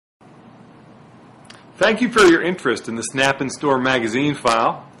Thank you for your interest in the Snap and Store magazine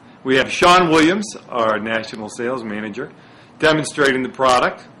file. We have Sean Williams, our National Sales Manager, demonstrating the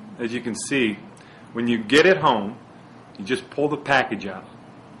product. As you can see, when you get it home, you just pull the package out.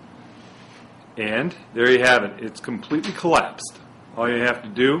 And there you have it. It's completely collapsed. All you have to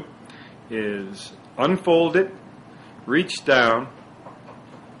do is unfold it, reach down,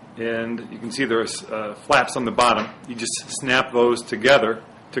 and you can see there's flaps on the bottom. You just snap those together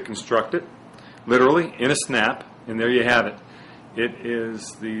to construct it, literally in a snap, and there you have it. It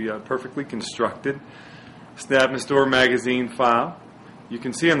is the perfectly constructed Snap and Store magazine file. You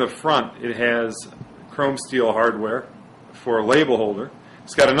can see on the front it has chrome steel hardware for a label holder.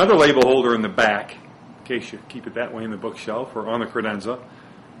 It's got another label holder in the back, in case you keep it that way in the bookshelf or on the credenza,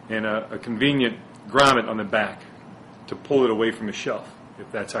 and a convenient grommet on the back to pull it away from the shelf,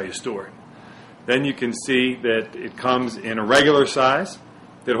 if that's how you store it. Then you can see that it comes in a regular size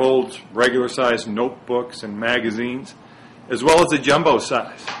that holds regular size notebooks and magazines, as well as a jumbo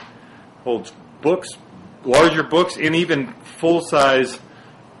size. Holds books, larger books, and even full-size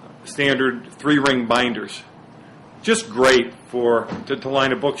standard 3-ring binders. Just great to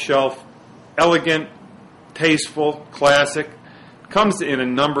line a bookshelf. Elegant, tasteful, classic. Comes in a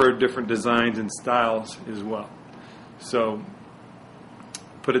number of different designs and styles as well. So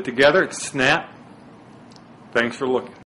put it together, it's Snap. Thanks for looking.